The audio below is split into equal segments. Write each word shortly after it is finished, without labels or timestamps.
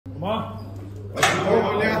I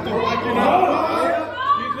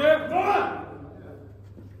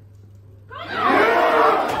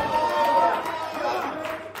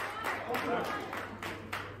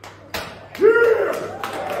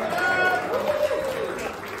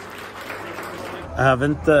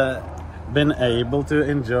haven't been able to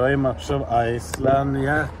enjoy much of Iceland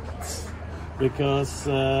yet because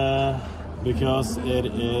it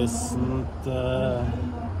isn't. I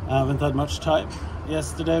haven't had much time.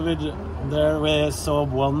 Yesterday we saw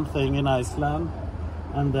one thing in Iceland,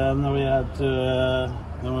 and then we had to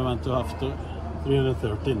then we went to Hafthor.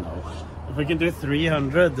 330 now. If we can do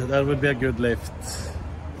 300, that would be a good lift.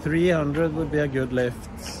 300 would be a good lift.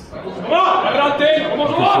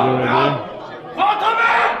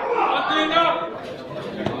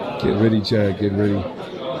 Get ready, Chad, get ready.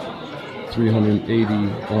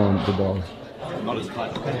 380 on the bar. That's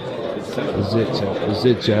it, Chad. That's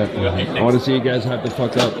it, Chad. I want to see you guys have to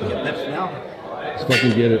fuck up. Let's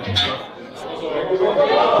fucking get it.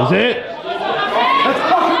 That's it. Let's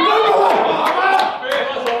fucking go!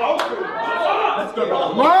 Let's go,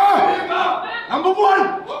 number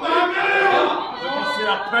one!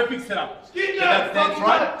 Perfect setup. Get that stance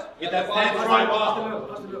right. Get that stance right.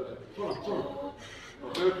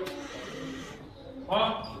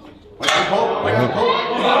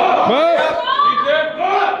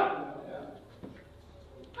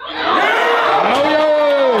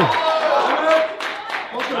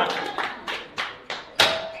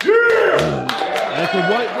 That's a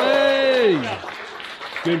white leg.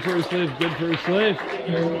 Good first lift, good first lift.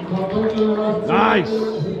 Nice.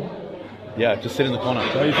 Yeah, just sit in the corner.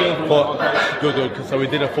 How you feel? Good. So we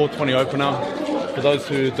did a 420 opener. For those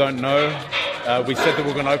who don't know, we said that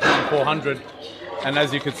we were going to open on 400. And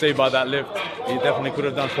as you could see by that lift, he definitely could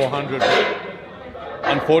have done 400.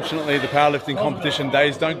 Unfortunately, the powerlifting competition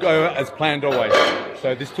days don't go as planned always.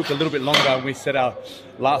 So this took a little bit longer, and we set our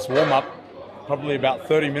last warm-up probably about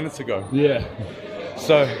 30 minutes ago. Yeah.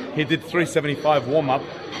 So he did 375 warm-up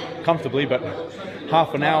comfortably, but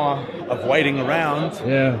half an hour of waiting around.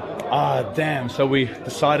 Yeah. Ah, damn. So we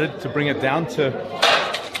decided to bring it down to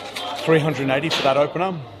 380 for that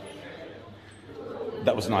opener.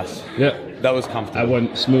 That was nice. Yeah. That was comfortable. That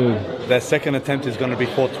went smooth. Their second attempt is going to be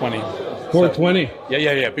 420. 420? So,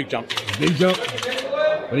 yeah. Big jump. Big jump.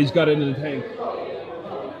 But he's got it in the tank.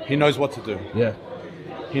 He knows what to do. Yeah.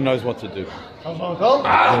 He knows what to do.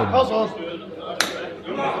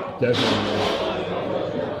 Definitely.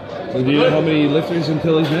 So do you know how many lifters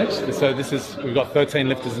until he's next? So we've got 13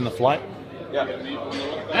 lifters in the flight. Yeah.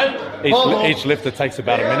 Each lifter takes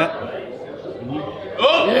about a minute.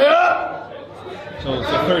 Yeah. So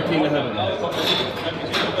 13 ahead of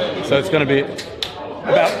him. So it's going to be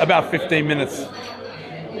about 15 minutes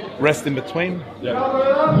rest in between.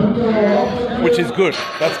 Yeah. Which is good.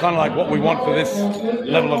 That's kind of like what we want for this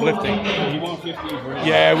level of lifting. You want 15 for him?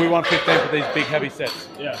 Yeah, we want 15 for these big heavy sets.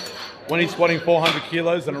 Yeah. When he's squatting 400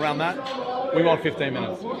 kilos and around that, we want 15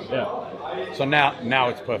 minutes. Yeah. So now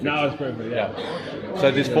it's perfect. Now it's perfect, yeah.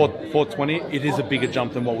 So this 420, it is a bigger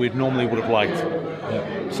jump than what we normally would have liked.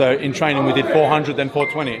 Yeah. So in training we did 400, then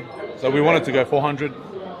 420. So we wanted to go 400,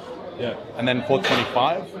 yeah, and then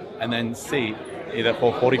 425, and then see either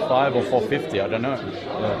 445 or 450, I don't know.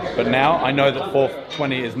 Yeah. But now I know that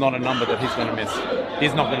 420 is not a number that he's going to miss.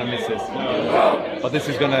 He's not going to miss this. But this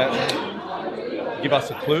is going to give us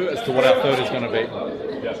a clue as to what our third is going to be.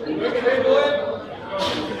 Yeah.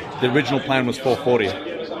 The original plan was 440.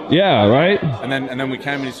 Yeah, right? And then we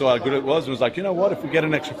came and he saw how good it was and was like, you know what, if we get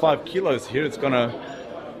an extra 5 kilos here, it's going to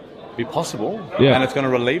be possible. Yeah. And it's going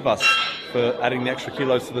to relieve us for adding the extra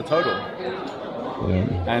kilos to the total.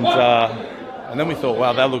 Yeah. And then we thought,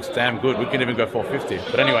 wow, that looks damn good. We can even go 450.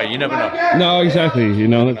 But anyway, you never know. No, exactly. You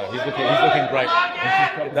know, he's looking great.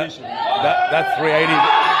 That 380.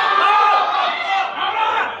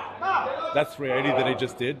 That 380 that he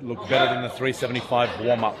just did looked better than the 375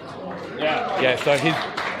 warm-up. Yeah, so he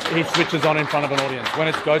switches on in front of an audience. When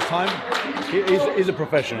it's go time, he's a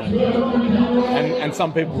professional. And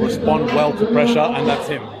some people respond well to pressure, and that's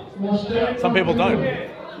him. Some people don't.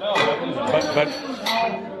 But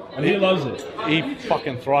and he loves it. He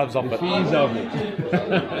fucking thrives off it. He's of it.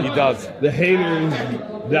 He does. The haters,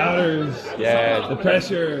 doubters, yeah, the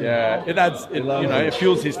pressure. Yeah, it adds, it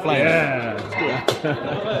fuels his flame. Yeah. It's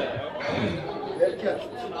good.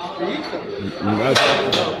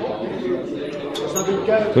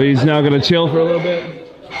 So he's now going to chill for a little bit?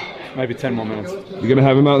 Maybe 10 more minutes. You're going to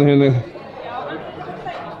have him out here in the...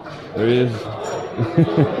 There he is.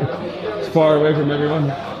 It's far away from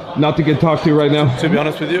everyone. not to get talked to right now? To be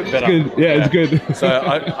honest with you, better. Good. Yeah, it's good. So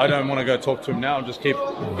I don't want to go talk to him now. I'll just keep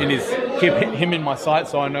him in my sight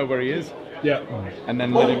so I know where he is. Yeah. And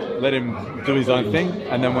then let him do his own thing.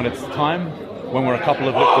 And then when it's time, when we're a couple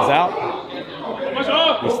of lifters out,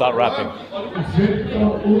 we start rapping.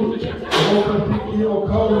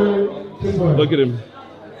 Look at him.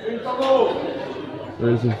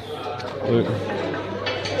 Where is he? Look.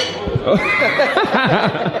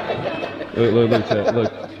 Look, chat,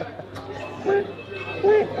 look.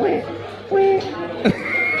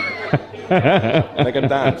 Make him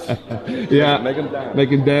dance. Yeah, Make him dance. Make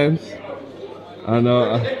him dance. I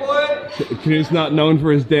know. Knut's not known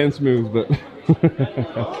for his dance moves, but.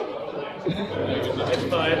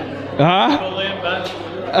 Huh?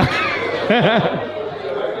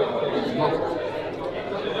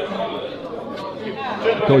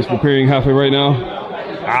 Coach preparing halfway right now.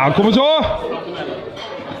 Ah, come on!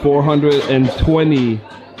 420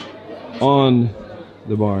 on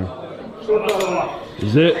the bar.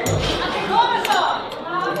 Is it?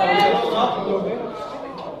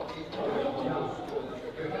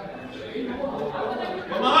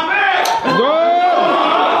 Go!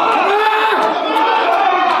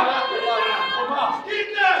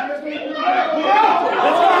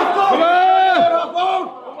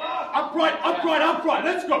 Upright,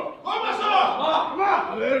 let's go!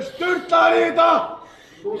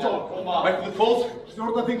 Wait for the calls.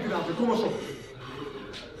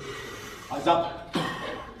 Eyes up.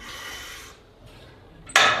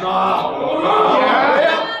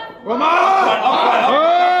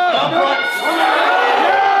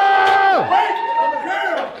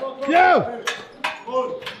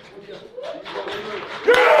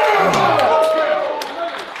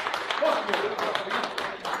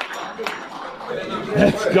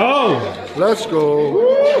 Let's go! Let's go.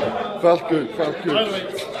 Felt good, felt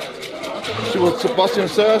good. See what Sebastian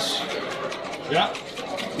says. Yeah.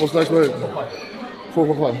 What's next move?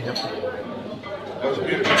 4-4-5. Yep.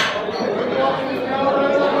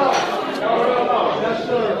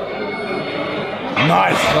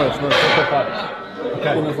 Nice. Nice. 4-4-5.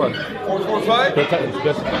 Okay. 4-4-5.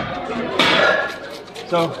 4-4-5?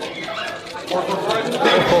 So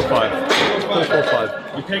 4-4-5.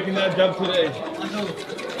 4-4-5. You're taking that dub today.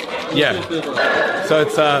 Yeah. So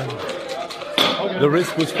it's the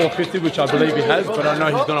risk was 450, which I believe he has, but I know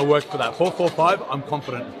he's going to work for that. 4-4-5, I'm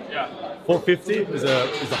confident. Yeah. 450 is a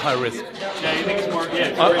high risk. Yeah, you think it's more?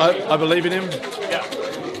 Yeah. I believe in him. Yeah.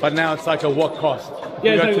 But now it's like a what cost?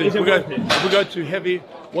 Yeah, if we go too heavy,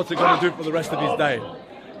 what's it going to do for the rest of his day?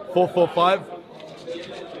 4-4-5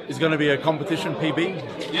 is going to be a competition PB.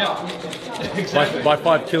 Yeah. Exactly. By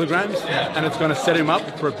 5 kilograms, and it's going to set him up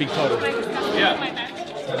for a big total. Yeah.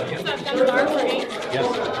 Yes.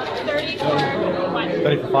 30 for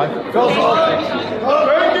 30 for 5.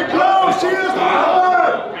 Very close, he is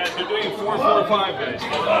Guys, you're doing 4-4-5, guys.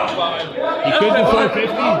 4-5. You could do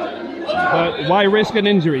 450, but why risk an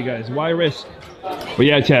injury, guys? Why risk? But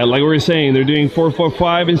yeah, Chad, like we were saying, they're doing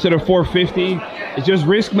 4-4-5 instead of 450. It's just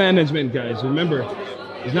risk management, guys. Remember,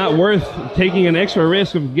 it's not worth taking an extra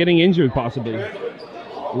risk of getting injured, possibly. A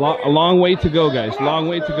long way to go, guys. Long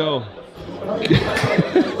way to go. I've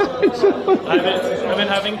been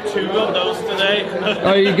having 2 of those today.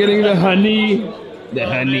 Are you getting the honey? The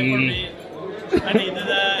honey. I needed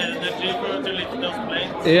the energy to lift those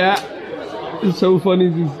plates. Yeah. It's so funny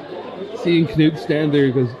just seeing Knut stand there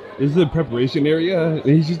because this is the preparation area and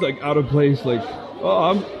he's just like out of place, like,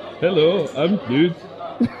 oh, hello, I'm Knut.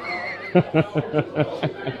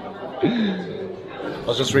 I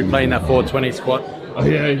was just replaying that 420 squat. Oh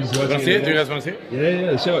yeah, you just want to see it? Do you guys want to see it?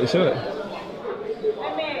 Yeah, show it.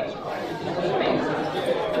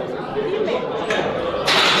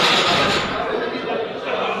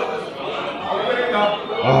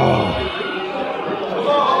 Oh,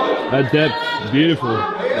 that depth, beautiful.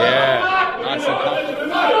 Yeah, nice and comfortable.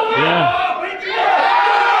 Yeah.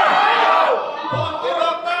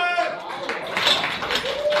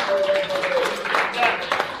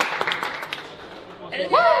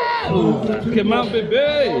 Come on,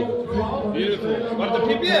 baby. Beautiful. What the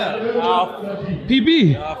PB? PB.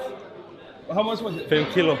 How much was it?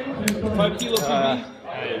 5 kilo. 5 kilo PB.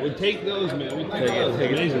 We'll take those, man. We take those.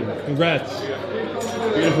 Amazing. Congrats.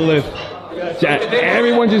 Beautiful lift.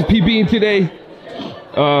 Everyone's just PBing today.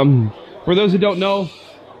 For those who don't know,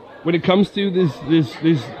 when it comes to this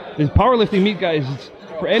powerlifting meet, guys, it's,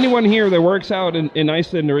 for anyone here that works out in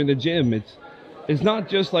Iceland or in the gym, it's not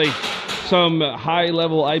just like some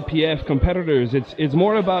high-level IPF competitors. It's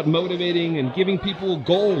more about motivating and giving people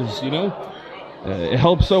goals, you know? It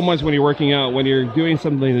helps so much when you're working out, when you're doing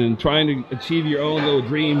something and trying to achieve your own little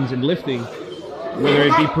dreams and lifting. whether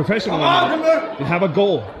it be professional or not, you have a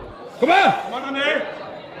goal. Come on!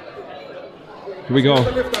 Here we go.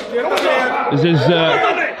 This is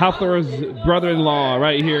Hafthor's brother-in-law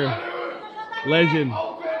right here. Legend.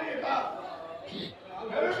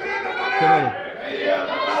 Come on.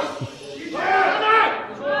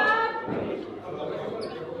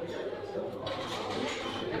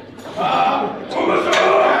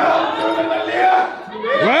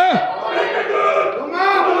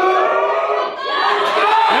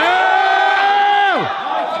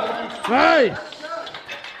 Nice.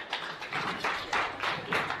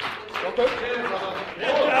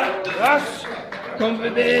 Yes.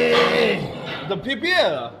 Company. The PP.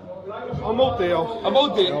 I'm out there.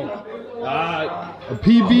 A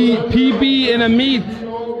PB in a meat.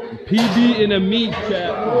 PB in a meat,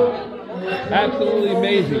 chat. Absolutely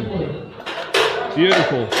amazing.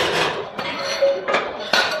 Beautiful.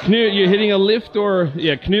 Knut, you're hitting a lift or?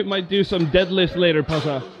 Yeah, Knut might do some deadlifts later,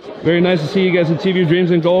 Pasa. Very nice to see you guys achieve your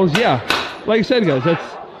dreams and goals. Yeah, like I said, guys,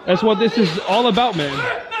 that's what this is all about,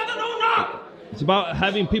 man. It's about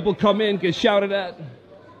having people come in, get shouted at,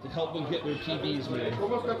 to help them get their PBs, man.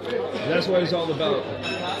 That's what it's all about.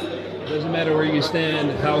 It doesn't matter where you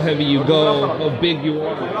stand, how heavy you go, how big you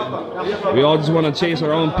are. We all just want to chase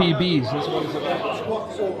our own PBs. That's what it's about.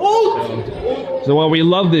 So why we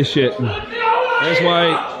love this shit. That's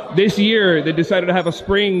why this year they decided to have a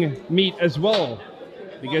spring meet as well.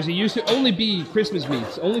 Because it used to only be Christmas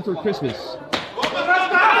meets, only for Christmas.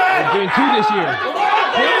 We're doing 2 this year.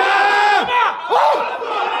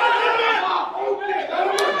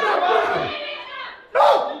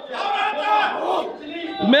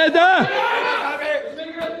 Meda!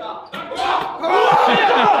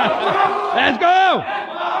 Let's go!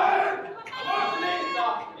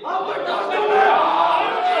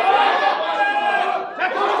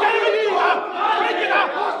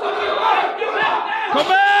 Come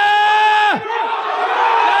on!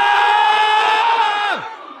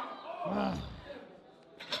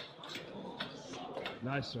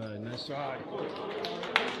 Nice try, nice try.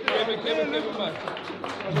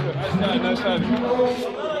 Nice try.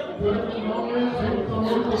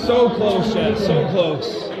 So close, Chad, so close.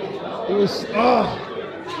 It was,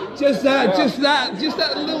 just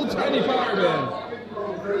that little tiny power, man.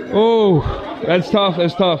 Oh, that's tough,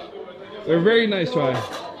 that's tough. They're very nice try.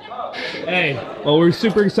 Hey, well, we're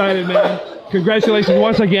super excited, man. Congratulations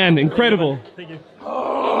once again. Incredible. Thank you.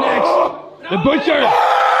 Next, the butcher.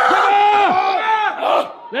 Come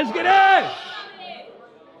on! Let's get it!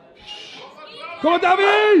 Come on,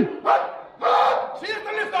 David!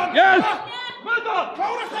 Yes!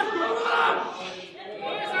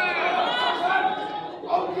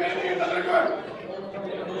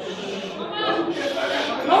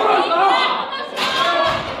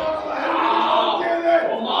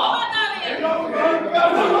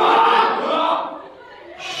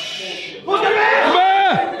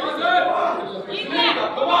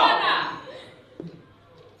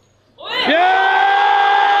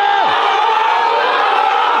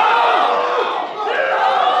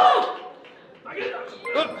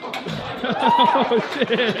 Oh shit!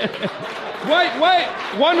 Wait!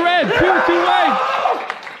 One red, two white.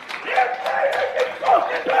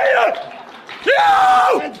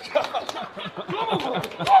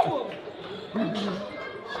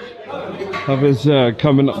 Hafthor's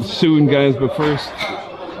coming up soon, guys. But first,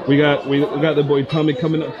 we got the boy Tommy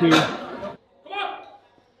coming up too.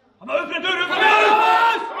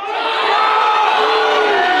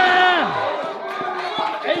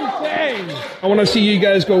 I want to see you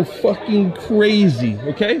guys go fucking crazy,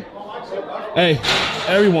 okay? Hey,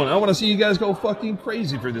 everyone, I want to see you guys go fucking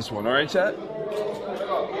crazy for this one, all right, chat?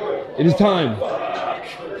 It is time.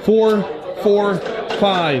 4, 4,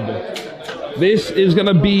 5. This is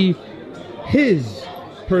gonna be his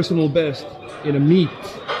personal best in a meet.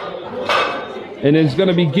 And it's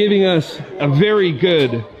gonna be giving us a very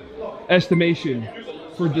good estimation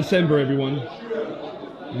for December, everyone.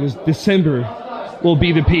 Because December will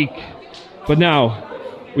be the peak. But now,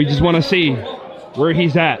 we just want to see where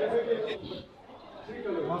he's at.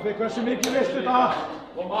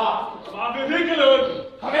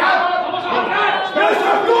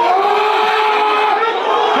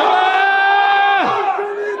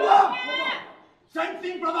 Same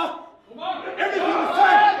thing, brother. Everything the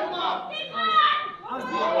same.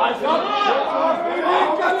 Eyes up.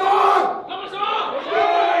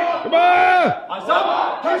 Come on! Eyes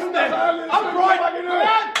up. Person there. Upright.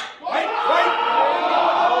 Wait. Upright.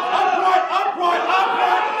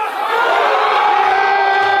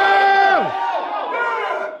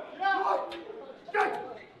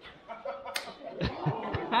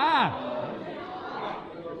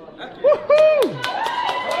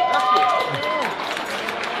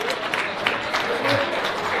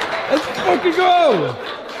 can go!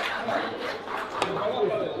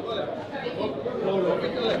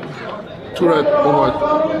 Too red, all right.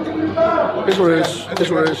 It's what it is, it's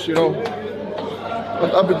what it is, you know.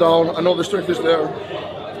 Went up and down, I know the strength is there.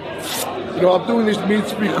 You know, I'm doing these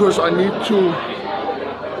meets because I need to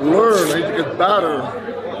learn, I need to get better.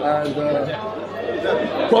 And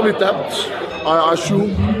probably depth, I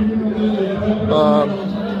assume.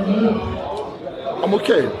 I'm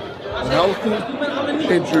okay. I'm healthy,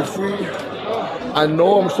 injury-free. I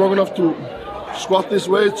know I'm strong enough to squat this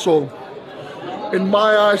weight, so in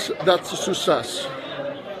my eyes, that's a success.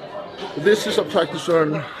 This is a practice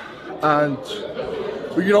run, and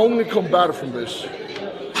we can only come better from this.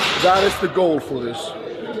 That is the goal for this.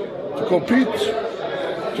 To compete,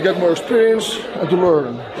 to get more experience, and to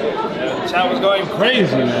learn. Yeah, the chat was going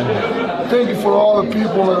crazy, man. Thank you for all the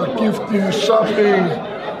people that are gifting, shopping,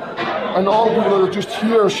 and all the people that are just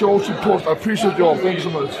here showing support. I appreciate you all. Thank you so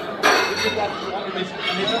much.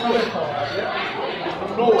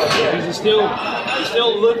 You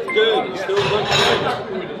still look good. You still look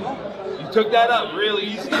good. You took that up really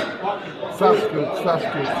easy. Fast good.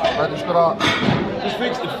 I just gotta Just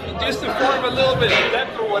fix it. Just to form a little bit of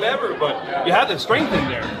depth or whatever, but you had the strength in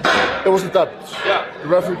there. It was the depth. Yeah. The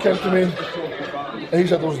referee came to me and he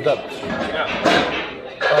said it was depth.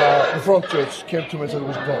 Yeah. The front judge came to me and said it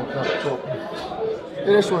was depth. So it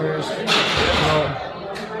is what it is.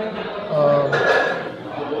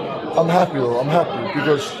 I'm happy though. I'm happy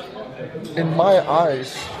because in my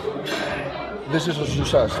eyes, this is a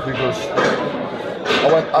success because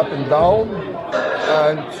I went up and down,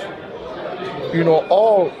 and you know,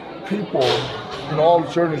 all people in all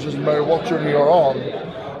journeys, doesn't matter what journey you're on,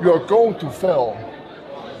 you are going to fail.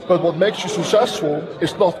 But what makes you successful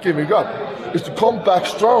is not giving up, is to come back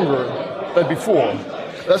stronger than before.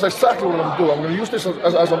 That's exactly what I'm doing. I'm going to use this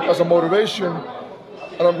as a motivation,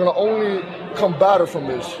 and I'm going to only come better from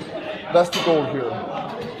this. That's the goal here,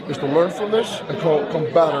 is to learn from this and come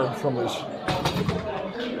better from this.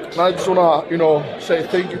 And I just want to, you know, say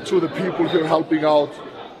thank you to the people here helping out.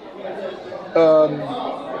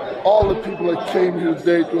 All the people that came here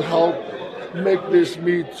today to help make this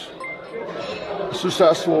meet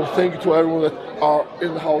successful. Thank you to everyone that are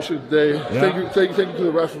in the house here today. Yeah. Thank you to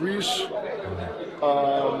the referees.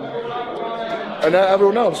 And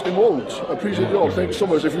everyone else involved. I appreciate you all. Thank you so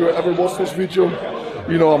much. If you ever watched this video,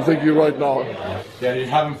 you know I'm thanking you right now. Yeah, you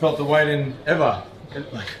haven't felt the weight in ever.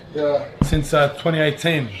 Yeah. Since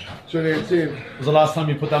 2018. 2018 was the last time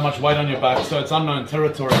you put that much weight on your back, so it's unknown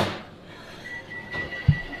territory.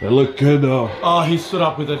 They look good though. Oh, he stood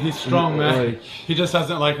up with it. He's strong, man. He just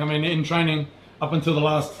hasn't, like, I mean, in training, up until the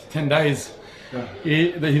last 10 days,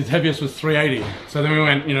 his heaviest was 380. So then we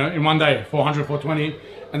went, you know, in one day, 400, 420,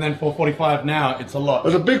 and then 445 now. It's a lot.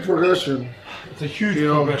 It's a big progression. It's a huge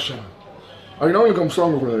progression. I can only come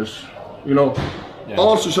stronger for this. You know,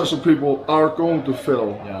 all successful people are going to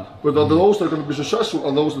fail. Yeah. But those that are going to be successful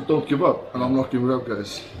are those that don't give up. And I'm not giving up,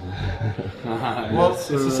 guys. Well, it's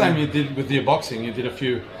the same you did with your boxing. You did a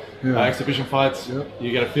few exhibition fights. Yeah.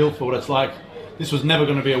 You get a feel for what it's like. This was never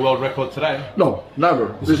going to be a world record today. No,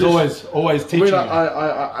 never. This is always teaching.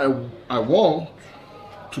 I mean, I want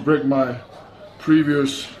to break my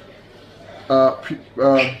previous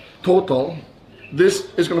total. This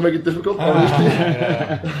is going to make it difficult, obviously.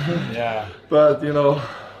 Yeah. But, you know,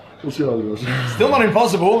 we'll see how it goes. Still not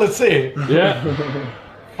impossible. Let's see. Yeah.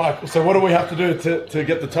 Fuck. So what do we have to do to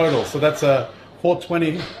get the total? So that's a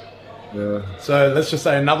 420. Yeah. So let's just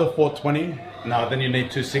say another 420. No, then you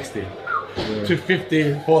need 260. Yeah.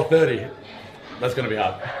 250, 430. That's going to be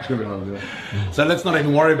hard. It's going to be hard, yeah. So let's not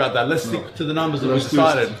even worry about that. Let's stick to the numbers that we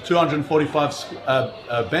decided.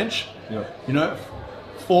 245 bench. Yeah. You know,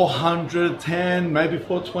 410, maybe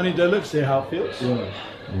 420 deadlift. See how it feels. Yeah.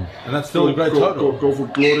 And that's still a great total. Go for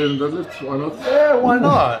glory and deadlift. Why not? Yeah, why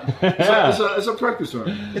not? It's a practice run.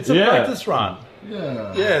 It's a practice run.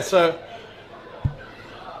 Yeah. Yeah. So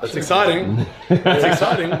that's exciting. That's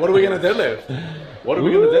exciting. What are we going to deadlift? What are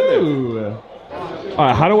we going to deadlift? All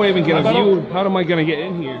right, how do I even get a view? How am I going to get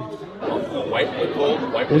in here? Wait, wait. Come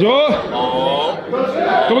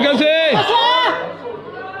on, guys!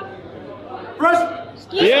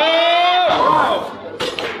 Yeah!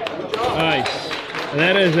 Nice.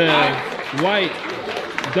 That is a white,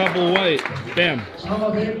 double white. Bam.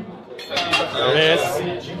 Yes.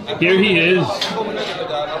 Here he is.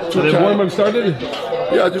 So the warm-up started?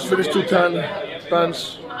 Yeah, I just finished 210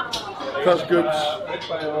 bands. Felt good.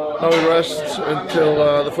 Now we rest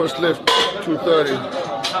until the first lift, 230.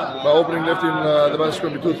 My opening lift in the bench is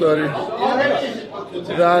going to be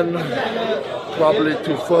 230. Then probably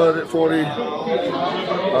 240.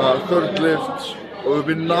 Third lift, It would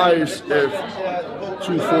be nice if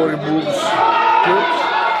 240 moves good.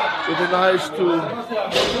 It would be nice to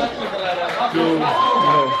do,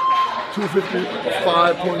 250,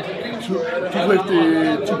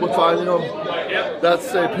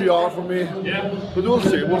 that's a PR for me. But we'll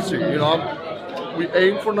see. We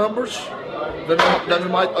aim for numbers. Then we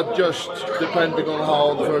might adjust depending on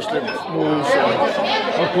how the first lift moves.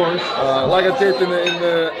 Of course. Like I did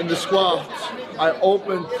in the squat, I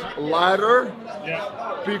opened lighter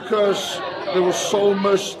because there was so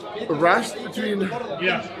much rest between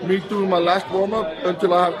me doing my last warm up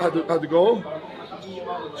until I had to go.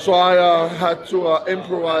 So I had to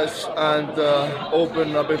improvise and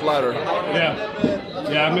open a bit lighter.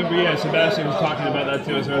 Yeah, I remember, Sebastian was talking about that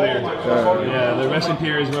to us earlier. Yeah, the resting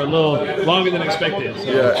periods were a little longer than expected. So.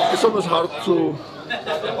 Yeah, it's almost hard to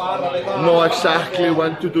know exactly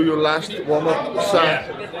when to do your last warm-up set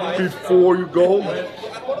before you go.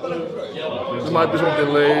 There might be some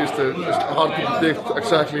delays, it's hard to predict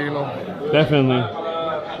exactly, Definitely.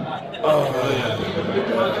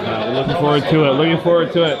 Looking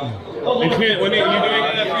forward to it, And Knut, when are you doing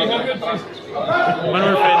 300? When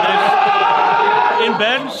we're finished. In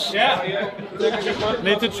bench? Yeah.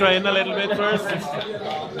 Need to train a little bit first.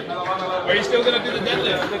 Are you still going to do the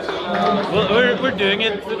deadlift? Well, we're doing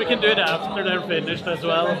it. We can do it after they're finished as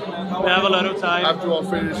well. We have a lot of time. After all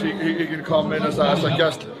finished, he can come in as a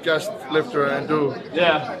guest lifter and do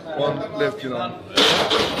one lift,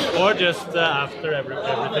 Or just after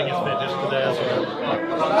everything is finished today as well.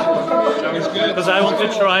 Sounds good. Because I want to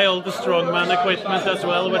try all the strongman equipment as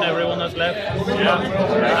well when everyone has left. Yeah,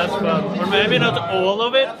 that's fun. Or maybe not all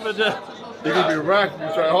of it, but you can be racked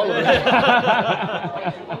and try all of it.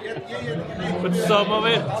 but some of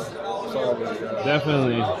it.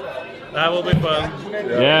 Definitely. That will be fun.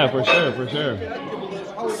 Yeah, for sure.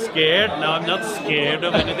 Scared? No, I'm not scared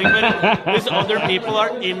of anything, but these other people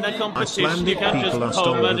are in a competition. You can't just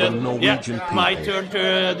come and just, my turn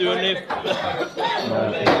to do a lift.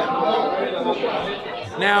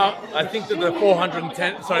 Now, I think that the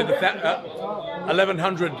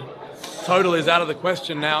 1100 total is out of the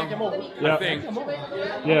question now. I think.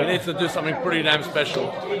 Yeah. He needs to do something pretty damn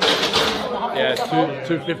special. Yeah,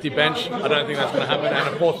 250 bench. I don't think that's going to happen,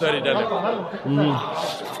 and a 430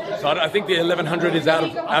 deadlift. So I think the 1100 is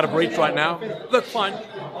out of reach right now. That's fine.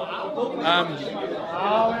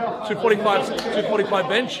 245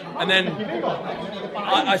 bench, and then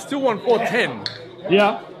I still want 410.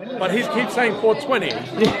 Yeah. But he keeps saying 420.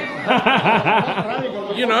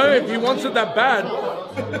 If he wants it that bad,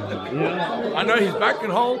 I know his back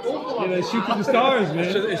can hold. Shoot for the stars,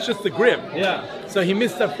 man. It's just the grip. Yeah. So he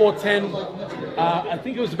missed that 410. I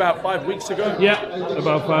think it was about 5 weeks ago. Yeah,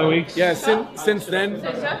 about 5 weeks. Yeah. Since then,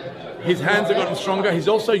 his hands have gotten stronger. He's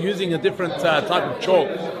also using a different type of chalk.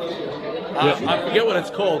 I forget what it's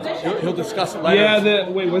called. He'll discuss it later. Yeah,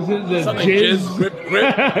 was it the something jizz? Grip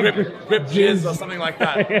jizz or something like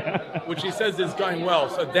that, which he says is going well.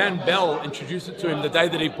 So Dan Bell introduced it to him the day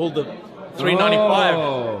that he pulled the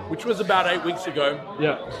 395, which was about 8 weeks ago.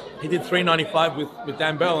 Yeah. He did 395 with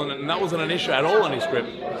Dan Bell, and that wasn't an issue at all on his grip.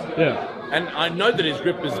 Yeah. And I know that his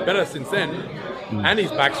grip is better since then, and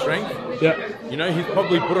his back strength. Yeah. He's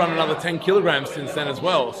probably put on another 10 kilograms since then as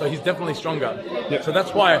well, so he's definitely stronger. Yeah. So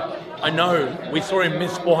that's why I know we saw him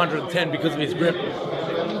miss 410 because of his grip.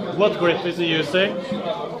 What grip is he using?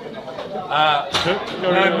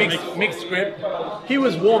 Mixed grip. He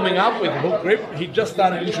was warming up with hook grip. He just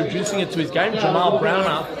started introducing it to his game. Jamal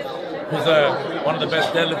Browner, who's one of the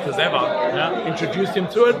best deadlifters ever, introduced him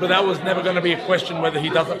to it, but that was never going to be a question whether he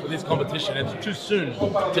does it for this competition. It's too soon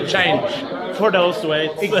to change. For those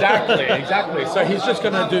weights. Exactly. So he's just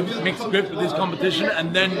going to do mixed grip for this competition,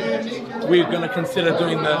 and then we're going to consider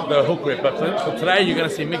doing the hook grip. But for today, you're going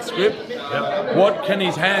to see mixed grip. Yep. What can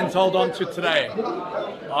his hands hold on to today?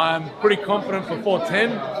 I'm pretty confident for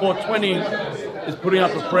 410. 420 is putting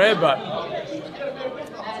up a prayer, but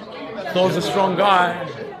Thor's a strong guy.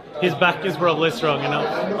 His back is probably strong enough.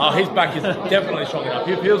 Oh, his back is definitely strong enough.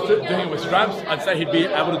 If he was doing it with straps, I'd say he'd be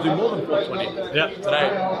able to do more than 420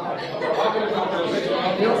 today.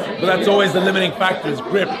 But that's always the limiting factor, is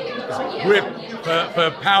grip. It's grip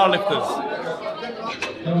for power lifters.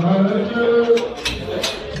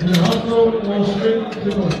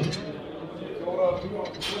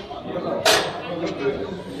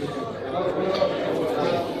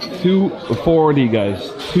 240,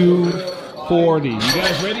 guys. 240. You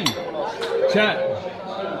guys ready? Chat.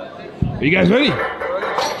 Are you guys ready?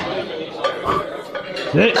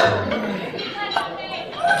 Sit. Come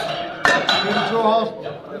on.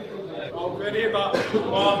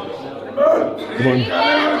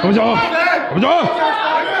 Come on.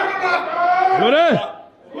 Går det?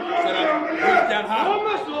 Down hard.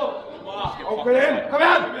 Open in. Come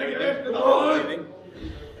on.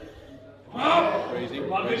 Breathing.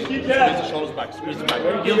 Squeeze the shoulders back. Squeeze them back.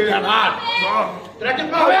 Heels down hard. Sträck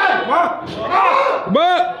ut. Kom igen. Kom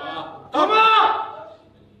on! Kom on.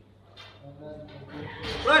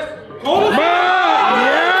 Press. Come on!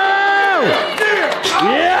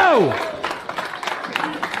 Yeah!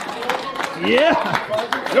 Yeah!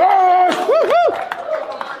 Woohoo!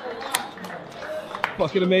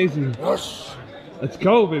 Fucking amazing. Let's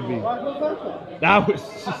go, baby. That was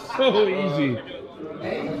so easy.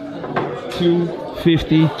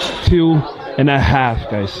 2:52.5,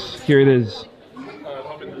 guys. Here it is.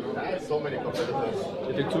 So many competitors.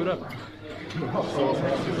 Did you tune up?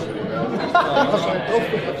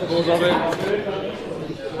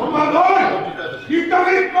 Kom aan, hoor. Gib da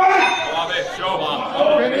nicht mal. Show man.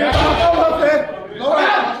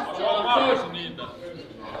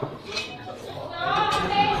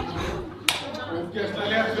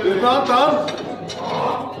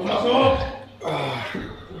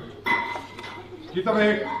 Gib da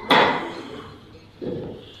weg.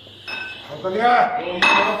 Natalia.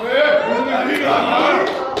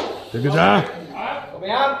 Look at that.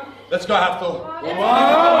 Let's go, Hafthor.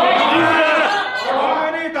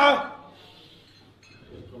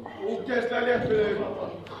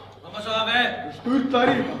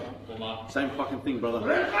 Same fucking thing, brother.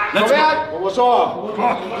 Let's go.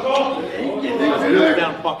 Get him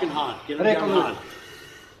down fucking hard. Get him down hard.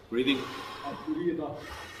 Breathing.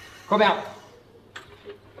 Kom igen.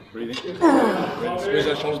 Breathing. Squeeze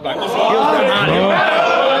those shoulders back. Heels down hard.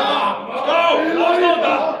 Let's go.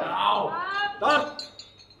 Done.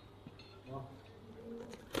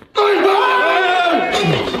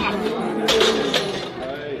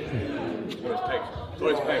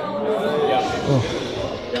 Towards peg.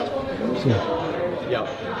 Yeah.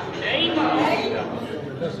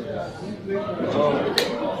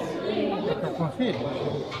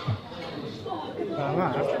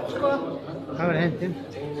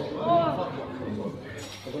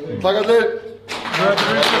 Tack allir!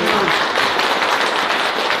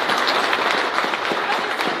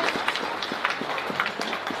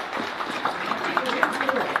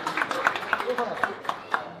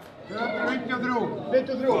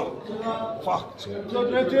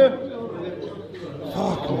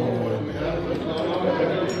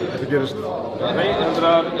 Þetta gerist.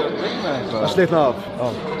 Það slitna af.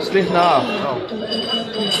 Slitna af.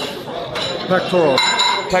 Pectoral.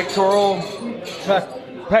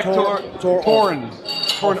 Pectoral.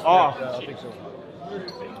 Torn off.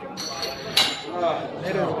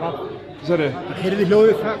 Is that it? Heyrði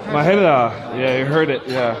hljóðið. My head. Yeah, you heard it.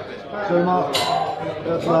 Yeah.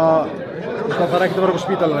 Það þarf ekkert að vera á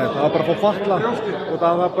spítalan neitt. Það var bara að fá fatla og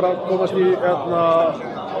það var bara að komast í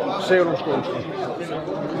segulómskóla.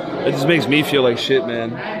 It just makes me feel like shit,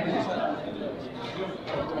 man.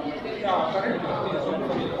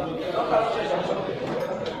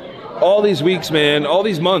 All these weeks, man. All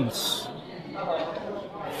these months.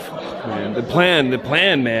 Fuck, man. The plan,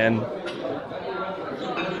 man.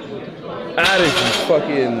 That is just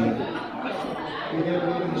fucking.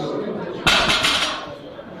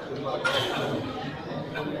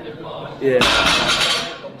 Yeah.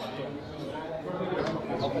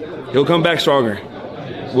 He'll come back stronger.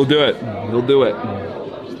 We'll do it. He'll do it.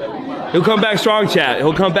 He'll come back strong, chat.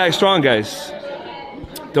 He'll come back strong, guys.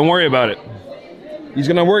 Don't worry about it. He's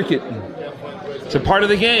gonna work it. It's a part of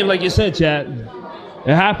the game, like you said, chat.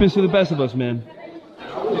 It happens to the best of us, man.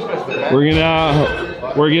 We're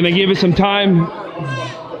gonna give it some time.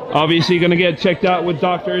 Obviously, gonna get checked out with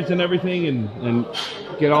doctors and everything, and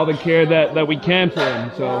get all the care that we can for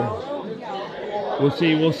him. So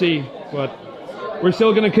we'll see. But we're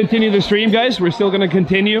still gonna continue the stream, guys. We're still gonna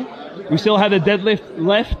continue. We still have the deadlift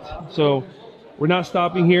left, so we're not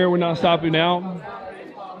stopping here. We're not stopping now.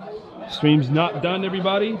 Stream's not done,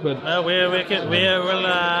 everybody, but We will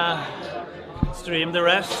stream the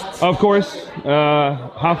rest. of course,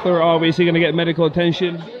 Hafthor obviously gonna get medical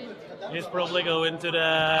attention. He's probably going to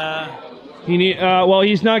the. He need well,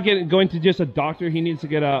 he's not going to just a doctor. He needs to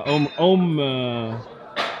get a ohm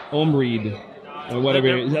read or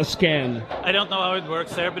whatever, a scan. I don't know how it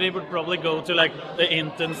works there, but he would probably go to like the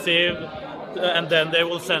intensive, and then they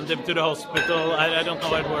will send him to the hospital. I don't know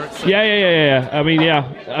how it works. Yeah. I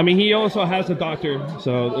mean, he also has a doctor,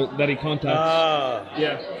 so that he contacts.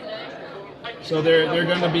 Yeah. So they're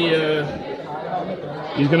gonna be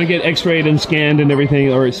he's gonna get X-rayed and scanned and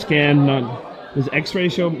everything, or scanned. Not does X-ray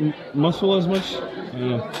show muscle as much?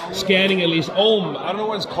 Scanning at least. Ohm. I don't know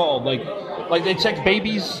what it's called. Like they check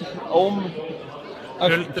babies. Ohm.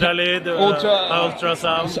 Ultralyd,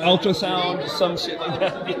 ultrasound. Ultrasound, some shit like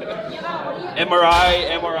that. Yeah.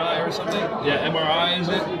 MRI or something. Yeah, MRI is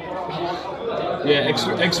it? Yeah,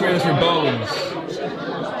 X-rays for bones.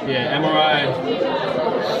 Yeah, MRI,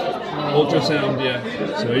 ultrasound. Yeah.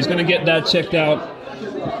 So he's gonna get that checked out,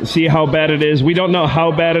 see how bad it is. We don't know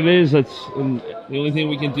how bad it is. The only thing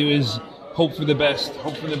we can do is hope for the best.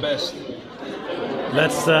 Hope for the best.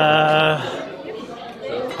 Let's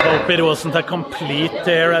hope it wasn't a complete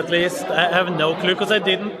tear at least. I have no clue because I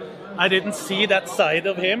didn't see that side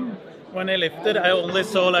of him when he lifted. I only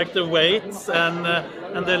saw like the weights and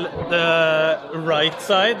the right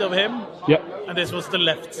side of him. Yep. And this was the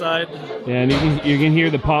left side. Yeah, and you can hear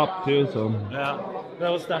the pop too. So. Yeah. I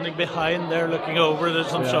was standing behind there, looking over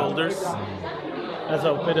some shoulders. Let's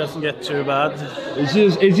hope it doesn't get too bad. It's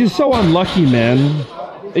just so unlucky, man.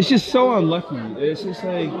 It's just so unlucky. It's just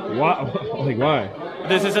like why? Like why?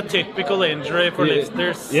 This is a typical injury for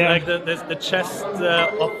lifters. Yeah. Like the chest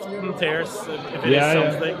often tears if it is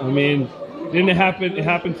something. I mean, didn't it happen? It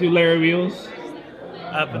happened to Larry Wheels.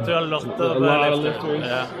 Happened to a lot of lifters.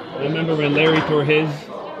 Yeah. I remember when Larry tore his.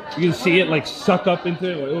 You can see it like suck up into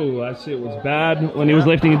it. Like, oh, that shit was bad when he was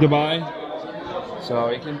lifting in Dubai. So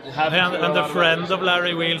it can happen. And the friend of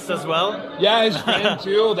Larry Wheels as well. Yeah, his friend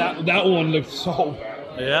too. That one looked so.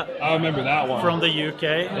 Yeah. I remember that one. From the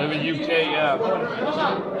UK. From the UK, yeah.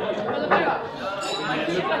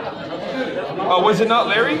 Oh, was it not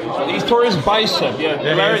Larry? He tore his bicep. Yeah,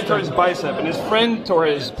 Larry tore his bicep, and his friend tore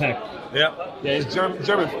his pec. Yeah. Yeah, his German,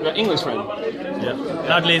 English friend.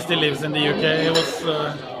 Yeah. At least he lives in the UK. It was.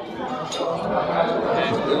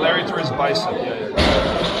 Larry tore his bicep. Yeah.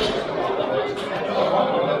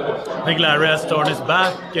 I think Larry has torn his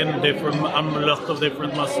back and a lot of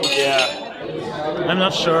different muscles. Yeah. I'm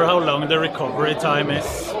not sure how long the recovery time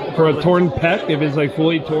is. For a torn pec, if it's like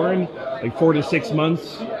fully torn, like 4 to 6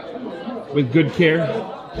 months with good care.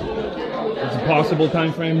 It's a possible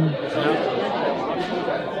time frame.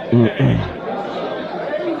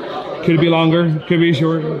 Could be longer, could be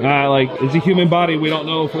shorter. Like it's a human body, we don't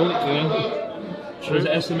know fully, you know. There's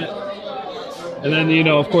an estimate. And then,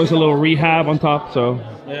 of course, a little rehab on top, so.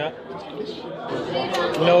 Yeah.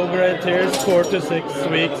 Low grade tears, 4 to 6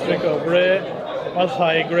 weeks recovery. While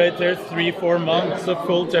high grade tears, 3-4 months. So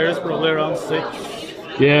full tear is probably around 6.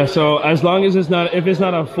 Yeah, so as long as if it's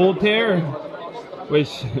not a full tear,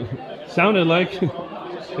 which sounded like,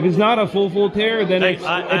 if it's not a full tear, then it's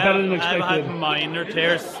better than expected. I've had minor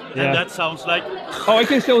tears, and that sounds like. Oh, it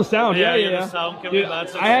can still sound. Yeah. The sound can be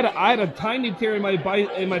bad. I had a tiny tear in my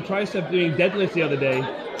tricep doing deadlifts the other day,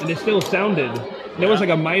 and it still sounded. And it was like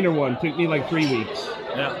a minor one. Took me like 3 weeks.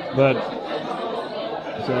 Yeah. But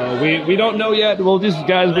so we don't know yet. We'll just we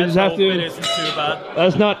just have to. It isn't too bad.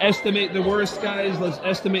 Let's not estimate the worst, guys. Let's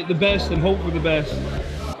estimate the best and hope for the best,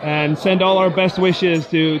 and send all our best wishes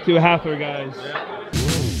to Hafthor, guys. Yeah.